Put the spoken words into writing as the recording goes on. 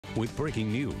with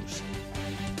breaking news.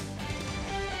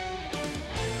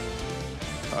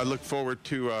 I look forward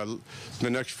to the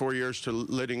next 4 years to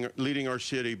leading our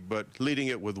city, but leading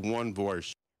it with one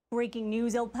voice. Breaking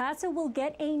news, El Paso will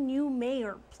get a new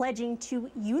mayor, pledging to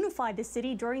unify the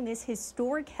city during this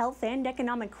historic health and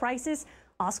economic crisis.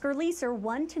 Oscar Leeser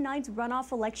won tonight's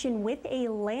runoff election with a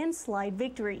landslide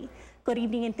victory. Good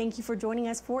evening and thank you for joining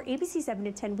us for ABC 7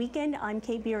 to 10 Weekend. I'm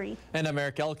Kate Beery. And I'm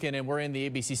Eric Elkin, and we're in the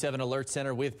ABC 7 Alert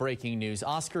Center with breaking news.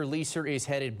 Oscar Leeser is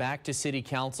headed back to City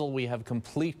Council. We have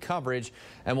complete coverage,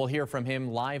 and we'll hear from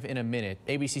him live in a minute.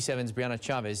 ABC 7's Brianna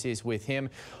Chavez is with him.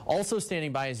 Also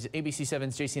standing by is ABC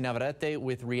 7's JC Navarrete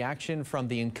with reaction from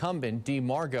the incumbent, Dee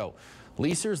Margo.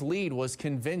 Leeser's lead was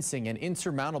convincing and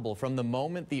insurmountable from the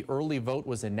moment the early vote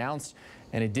was announced,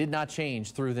 and it did not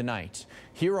change through the night.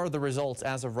 Here are the results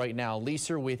as of right now.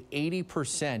 Leeser with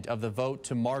 80% of the vote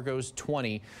to Margo's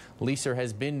 20. Leeser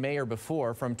has been mayor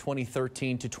before from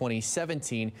 2013 to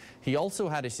 2017. He also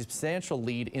had a substantial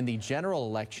lead in the general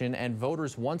election, and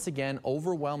voters once again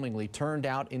overwhelmingly turned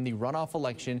out in the runoff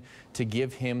election to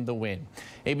give him the win.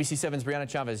 ABC 7's Brianna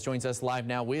Chavez joins us live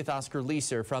now with Oscar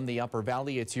Leeser from the Upper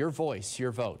Valley. It's your voice,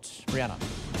 your vote. Brianna.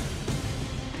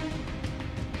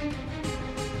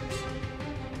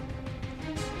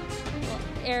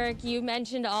 Eric, you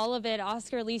mentioned all of it.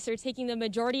 Oscar Leeser taking the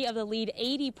majority of the lead,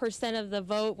 80% of the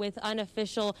vote with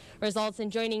unofficial results.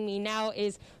 And joining me now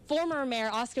is former Mayor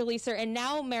Oscar Leeser and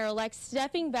now Mayor-elect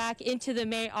stepping back into the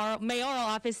mayoral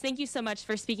office. Thank you so much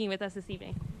for speaking with us this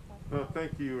evening.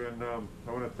 Thank you, and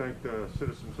I want to thank the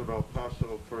citizens of El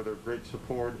Paso for their great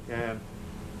support and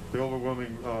the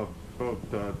overwhelming vote.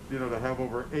 You know, to have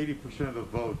over 80% of the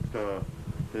vote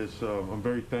I'm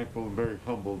very thankful and very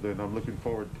humbled, and I'm looking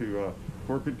forward to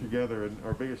working together. And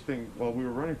our biggest thing while we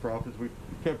were running for office, we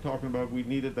kept talking about we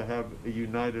needed to have a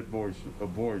united voice,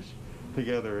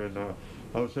 together. And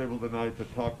I was able tonight to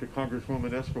talk to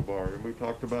Congresswoman Escobar, and we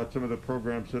talked about some of the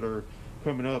programs that are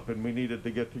coming up, and we needed to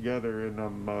get together. And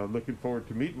I'm looking forward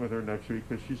to meeting with her next week,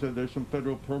 because she said there's some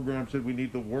federal programs that we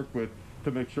need to work with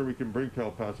to make sure we can bring to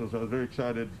El Paso. So I was very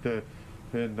excited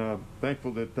and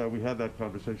thankful that we had that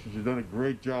conversation. She's done a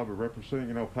great job of representing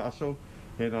in El Paso,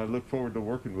 and I look forward to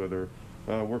working with her,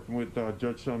 working with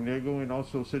Judge Samaniego and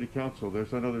also City Council.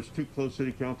 I know there's two close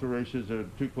City Council races that are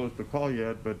too close to call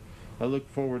yet, but I look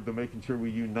forward to making sure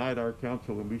we unite our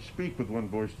council and we speak with one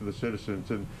voice to the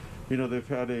citizens. And you know, they've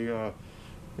had a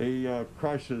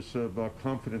crisis of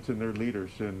confidence in their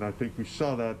leaders, and I think we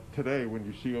saw that today when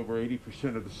you see over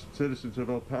 80% of the citizens of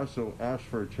El Paso ask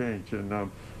for a change. And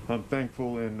I'm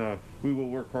thankful, and we will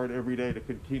work hard every day to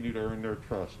continue to earn their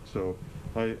trust. So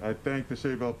I thank the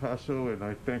city of El Paso, and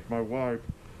I thank my wife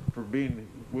for being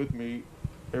with me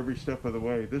every step of the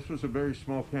way. This was a very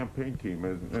small campaign team,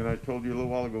 and I told you a little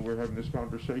while ago we were having this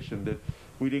conversation that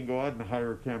we didn't go out and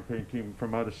hire a campaign team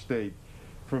from out of state,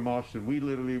 from Austin. We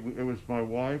literally, it was my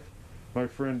wife, my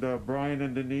friend Brian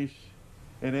and Denise,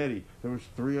 and Eddie. There was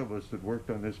three of us that worked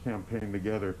on this campaign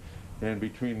together, and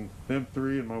between them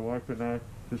three and my wife and I,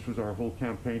 this was our whole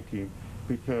campaign team,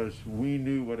 because we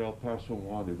knew what El Paso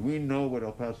wanted. We know what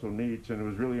El Paso needs, and it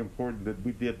was really important that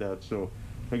we did that. So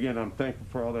again, I'm thankful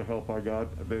for all the help I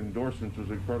got. The endorsements was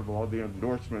incredible, all the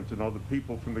endorsements and all the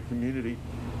people from the community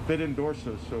that endorsed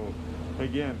us. So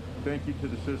again, thank you to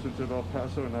the citizens of El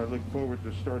Paso, and I look forward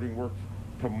to starting work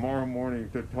tomorrow morning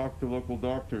to talk to local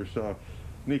doctors.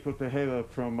 Nico Tejeda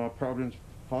from Providence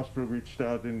Hospital reached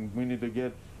out, and we need to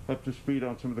get up to speed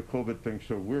on some of the COVID things.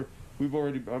 So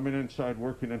I've been inside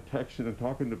working and texting and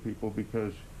talking to people,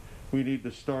 because we need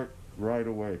to start right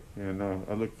away. And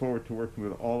I look forward to working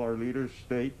with all our leaders,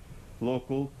 state,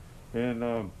 local,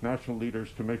 and national leaders,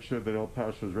 to make sure that El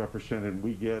Paso is represented and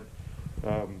we get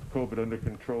COVID under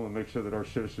control and make sure that our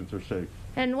citizens are safe.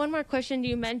 And one more question.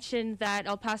 You mentioned that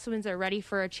El Pasoans are ready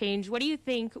for a change. What do you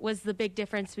think was the big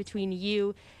difference between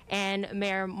you and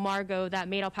Mayor Margo that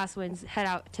made El Pasoans head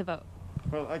out to vote?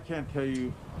 Well, I can't tell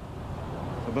you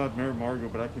about Mayor Margo,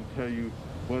 but I can tell you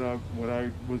what I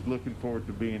was looking forward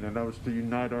to being, and that was to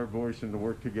unite our voice and to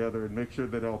work together and make sure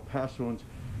that El Pasoans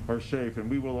are safe. And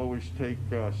we will always take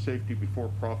safety before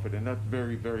profit, and that's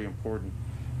very, very important.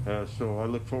 So I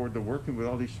look forward to working with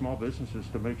all these small businesses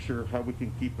to make sure how we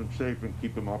can keep them safe and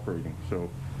keep them operating. So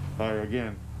I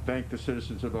again thank the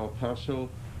citizens of El Paso,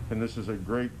 and this is a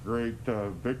great, great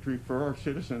victory for our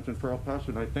citizens and for El Paso,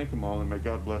 and I thank them all, and may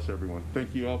God bless everyone.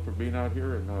 Thank you all for being out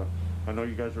here, and I know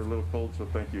you guys are a little cold, so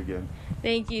thank you again.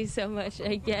 Thank you so much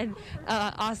again.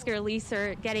 Oscar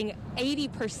Leeser getting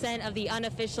 80% of the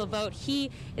unofficial vote.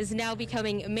 He is now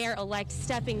becoming mayor-elect,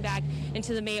 stepping back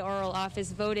into the mayoral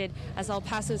office, voted as El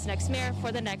Paso's next mayor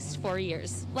for the next 4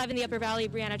 years. Live in the Upper Valley,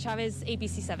 Brianna Chavez,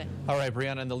 ABC 7. All right,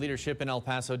 Brianna, and the leadership in El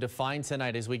Paso defined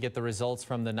tonight as we get the results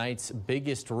from the night's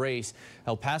biggest race.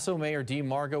 El Paso Mayor Dee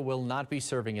Margo will not be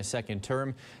serving a second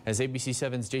term. As ABC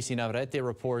 7's JC Navarrete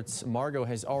reports, Margo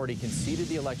has already conceded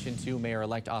the election to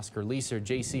Mayor-elect Oscar Leeser.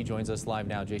 JC joins us live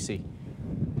now. JC.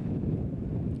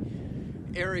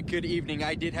 Eric, good evening.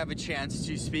 I did have a chance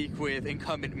to speak with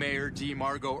incumbent Mayor Dee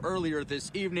Margo earlier this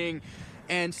evening.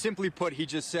 And simply put, he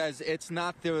just says it's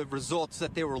not the results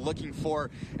that they were looking for.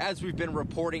 As we've been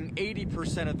reporting,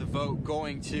 80% of the vote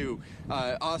going to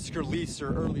Oscar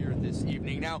Leeser earlier this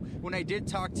evening. Now, when I did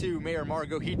talk to Mayor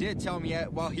Margo, he did tell me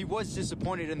while he was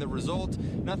disappointed in the result,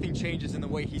 nothing changes in the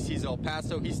way he sees El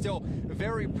Paso. He's still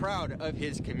very proud of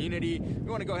his community. We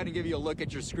want to go ahead and give you a look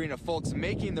at your screen of folks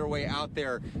making their way out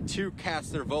there to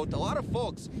cast their vote. A lot of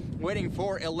folks waiting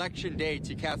for Election Day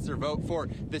to cast their vote for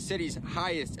the city's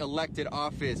highest elected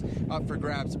office up for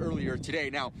grabs earlier today.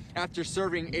 Now, after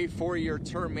serving a 4-year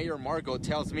term, Mayor Margo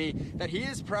tells me that he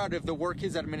is proud of the work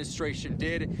his administration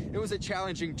did. It was a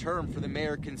challenging term for the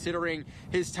mayor considering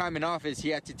his time in office. He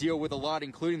had to deal with a lot,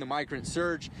 including the migrant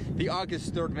surge, the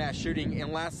August 3rd mass shooting,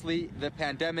 and lastly, the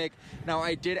pandemic. Now,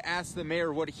 I did ask the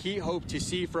mayor what he hoped to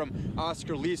see from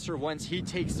Oscar Leeser once he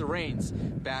takes the reins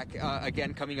back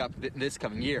again coming up this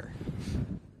coming year.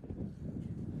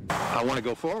 I want to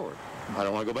go forward. I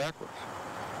don't want to go backwards.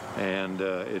 And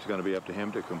it's going to be up to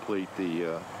him to complete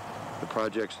the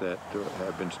projects that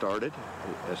have been started.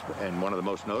 And one of the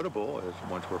most notable, is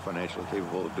once we're financially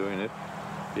capable of doing it,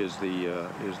 is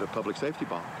the public safety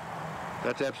bond.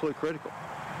 That's absolutely critical.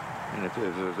 And if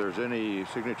there's any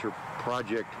signature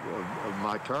project of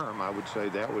my term, I would say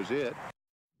that was it.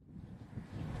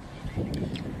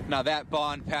 Now, that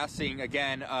bond passing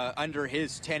again under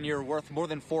his tenure, worth more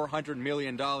than $400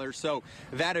 million. So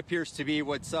that appears to be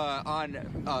what's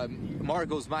on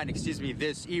Margo's mind,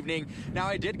 this evening. Now,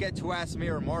 I did get to ask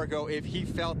Mayor Margo if he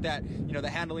felt that, the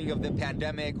handling of the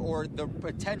pandemic or the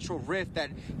potential rift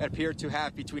that appeared to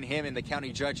have between him and the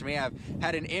county judge may have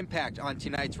had an impact on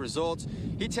tonight's results.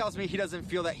 He tells me he doesn't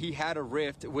feel that he had a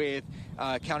rift with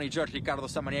County Judge Ricardo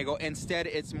Samaniego. Instead,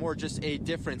 it's more just a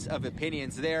difference of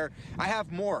opinions there. I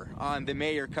have more on the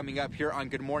mayor coming up here on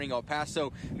Good Morning El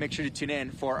Paso. Make sure to tune in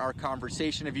for our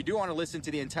conversation. If you do want to listen to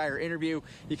the entire interview,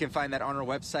 you can find that on our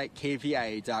website,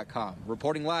 kvia.com.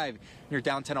 Reporting live near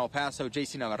downtown El Paso,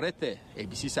 JC Navarrete,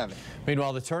 ABC 7.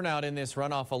 Meanwhile, the turnout in this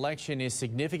runoff election is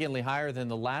significantly higher than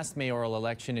the last mayoral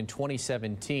election in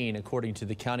 2017, according to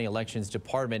the County Elections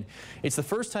Department. It's the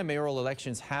first time mayoral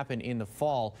elections happen in the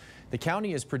fall. The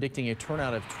county is predicting a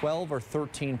turnout of 12 or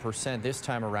 13% this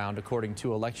time around, according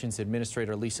to Elections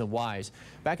Administrator Lisa Wise.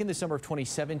 Back in the summer of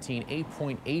 2017,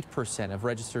 8.8% of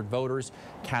registered voters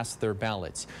cast their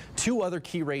ballots. Two other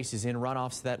key races in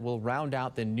runoffs that will round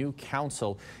out the new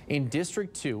council. In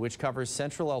District 2, which covers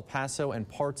central El Paso and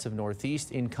parts of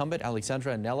Northeast, incumbent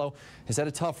Alexandra Anello has had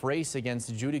a tough race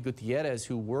against Judy Gutierrez,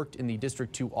 who worked in the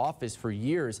District 2 office for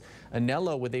years.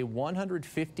 Anello with a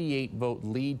 158-vote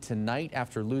lead tonight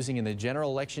after losing in the general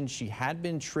election. She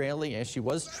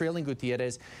was trailing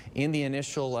Gutierrez in the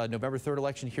initial November 3rd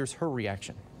election. Here's her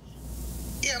reaction.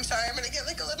 Yeah, I'm sorry. I'm going to get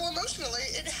a little emotional.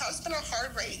 It has been a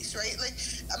hard race, right?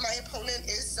 My opponent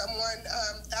is someone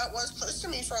that was close to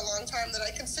me for a long time that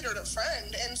I considered a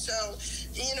friend. And so,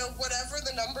 whatever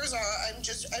the numbers are,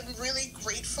 I'm really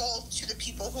grateful to the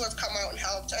people who have come out and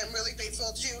helped. I'm really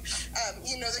grateful to,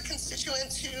 the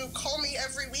constituents who call me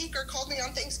every week or called me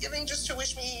on Thanksgiving just to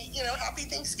wish me, happy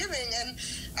Thanksgiving. And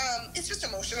it's just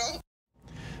emotional.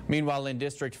 Meanwhile, in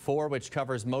District 4, which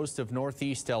covers most of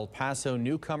Northeast El Paso,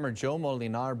 newcomer Joe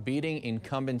Molinar beating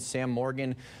incumbent Sam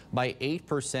Morgan by 8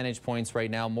 percentage points right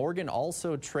now. Morgan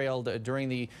also trailed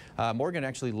Morgan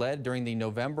actually led during the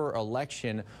November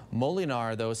election.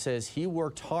 Molinar, though, says he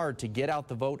worked hard to get out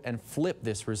the vote and flip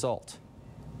this result.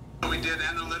 We did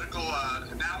analytical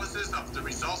analysis of the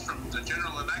results from the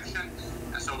general election,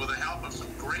 and so with the help of some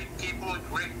great people,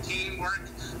 great teamwork,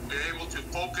 we were able to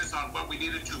focus on what we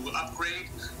needed to upgrade,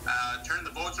 turn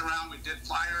the votes around. We did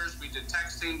flyers, we did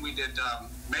texting, we did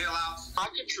mail-outs. I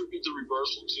contribute the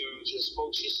reversal to just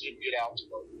folks just didn't get out to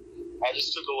vote. I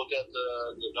just took a look at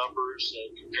the numbers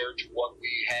and compared to what we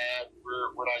had,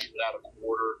 we're not even at a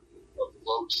quarter of the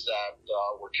votes that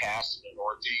were cast in the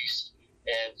Northeast.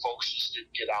 And folks just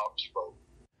didn't get out to vote.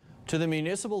 To the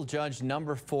municipal judge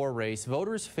number 4 race,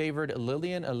 voters favored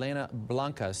Lilian Elena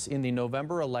Blancas in the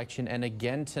November election and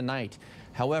again tonight.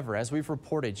 However, as we've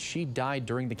reported, she died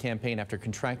during the campaign after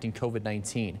contracting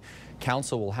COVID-19.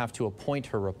 Council will have to appoint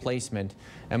her replacement.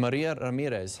 And Maria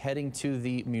Ramirez heading to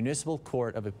the Municipal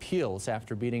Court of Appeals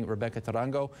after beating Rebecca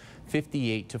Tarango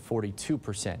 58 to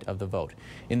 42% of the vote.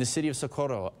 In the city of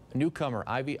Socorro, newcomer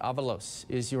Ivy Avalos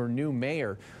is your new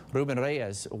mayor. Ruben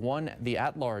Reyes won the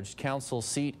at-large council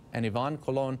seat, and Ivan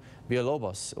Colon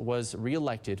Villalobos was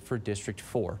re-elected for District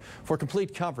 4. For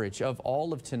complete coverage of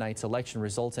all of tonight's election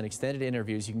results and extended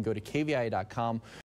interviews, you can go to KVIA.com.